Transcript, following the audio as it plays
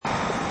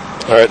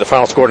All right, the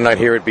final score tonight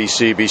here at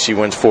BC. BC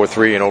wins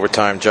 4-3 in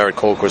overtime. Jared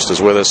Colquist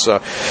is with us,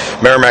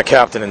 Merrimack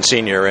captain and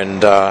senior.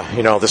 And,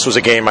 this was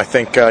a game, I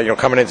think,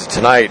 coming into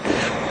tonight,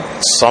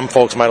 some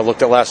folks might have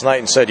looked at last night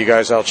and said you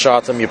guys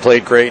outshot them, you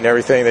played great and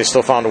everything. They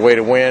still found a way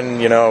to win.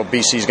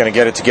 BC's going to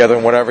get it together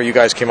and whatever. You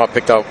guys came up,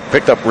 picked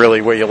up really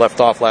where you left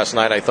off last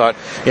night. I thought,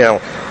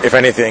 if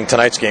anything,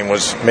 tonight's game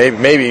was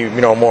maybe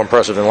more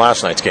impressive than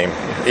last night's game,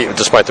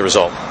 despite the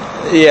result.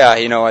 Yeah,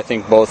 I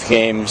think both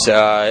games,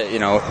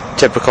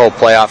 typical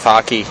playoff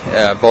hockey.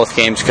 Both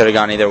games could have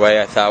gone either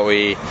way. I thought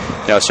we,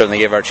 certainly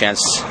gave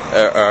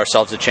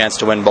ourselves a chance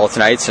to win both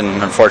nights,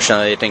 and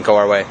unfortunately, it didn't go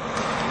our way.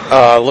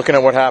 Looking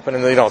at what happened,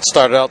 and it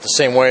started out the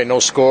same way, no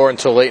score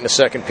until late in the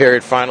second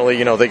period.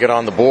 Finally, they get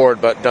on the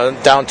board, but down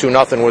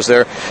 2-0. Was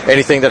there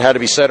anything that had to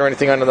be said or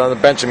anything on the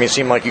bench? I mean, it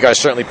seemed like you guys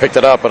certainly picked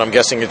it up, but I'm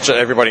guessing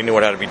everybody knew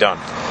what had to be done.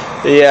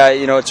 Yeah,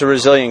 it's a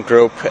resilient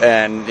group,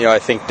 and I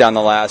think down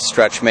the last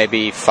stretch,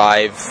 maybe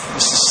 5,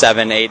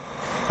 7, 8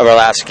 of our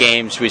last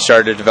games, we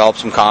started to develop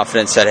some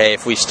confidence that, hey,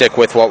 if we stick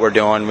with what we're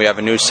doing, we have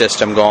a new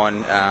system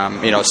going,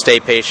 stay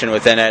patient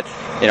within it,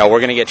 we're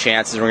going to get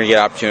chances, we're going to get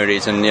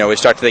opportunities. And, we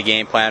stuck to the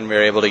game plan. We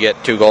were able to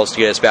get 2 goals to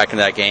get us back into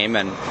that game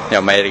and,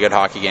 made it a good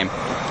hockey game.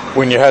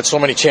 When you had so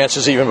many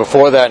chances even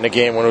before that in the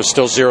game, when it was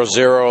still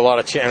 0-0, a lot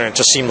of and it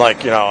just seemed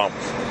like,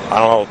 I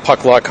don't know,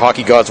 puck luck,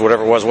 hockey gods,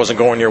 whatever it was, wasn't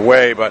going your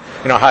way. But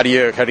how do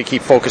you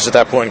keep focus at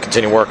that point and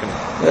continue working?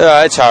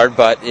 It's hard,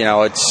 but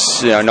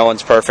it's no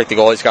one's perfect. The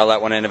goalie's got to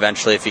let one in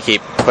eventually if you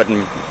keep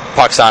putting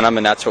pucks on him,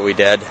 and that's what we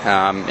did.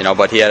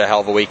 But he had a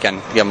hell of a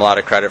weekend. Give him a lot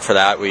of credit for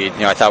that.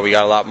 I thought we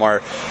got a lot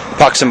more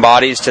pucks and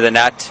bodies to the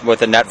net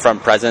with a net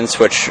front presence,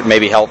 which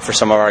maybe helped for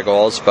some of our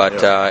goals. But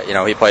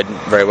he played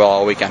very well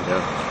all weekend.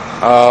 Yeah.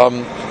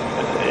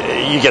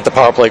 You get the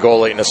power play goal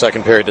late in the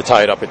second period to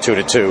tie it up at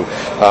 2-2.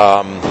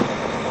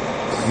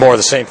 More of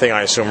the same thing,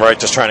 I assume, right?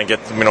 Just trying to get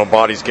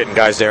bodies, getting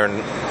guys there,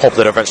 and hope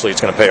that eventually it's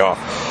going to pay off.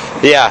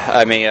 Yeah,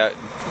 I mean,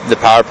 the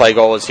power play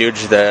goal was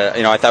huge.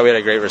 I thought we had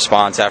a great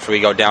response after we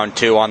go down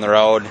 2 on the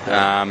road.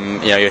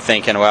 You're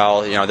thinking,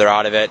 well, they're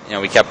out of it.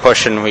 We kept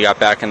pushing, we got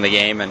back in the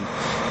game, and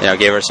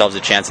gave ourselves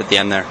a chance at the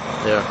end there.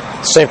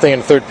 Yeah. Same thing in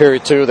the third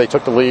period too. They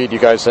took the lead. You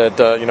guys had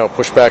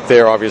pushed back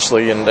there,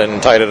 obviously, and then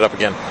tied it up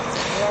again.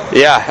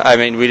 Yeah, I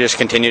mean, we just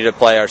continued to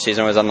play. Our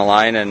season was on the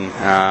line, and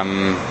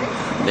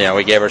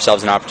we gave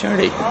ourselves an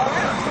opportunity.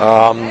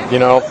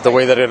 The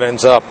way that it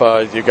ends up,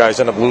 you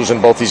guys end up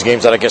losing both these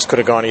games that I guess could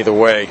have gone either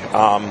way.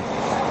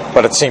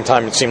 But at the same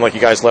time, it seemed like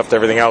you guys left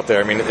everything out there.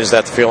 I mean, is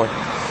that the feeling?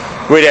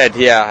 We did,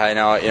 yeah. I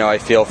know. I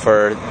feel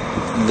for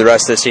the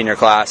rest of the senior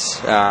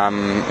class. We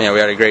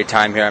had a great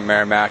time here at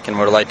Merrimack, and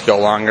would like to go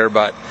longer,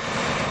 but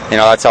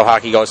that's how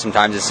hockey goes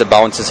sometimes. It's a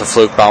bounce, it's a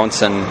fluke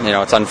bounce, and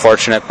it's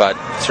unfortunate, but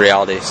it's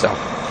reality. So.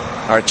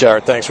 All right,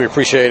 Jared, thanks. We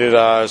appreciate it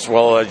as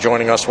well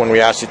joining us when we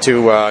asked you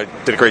to.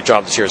 Did a great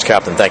job this year as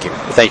captain. Thank you.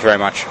 Thank you very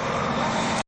much.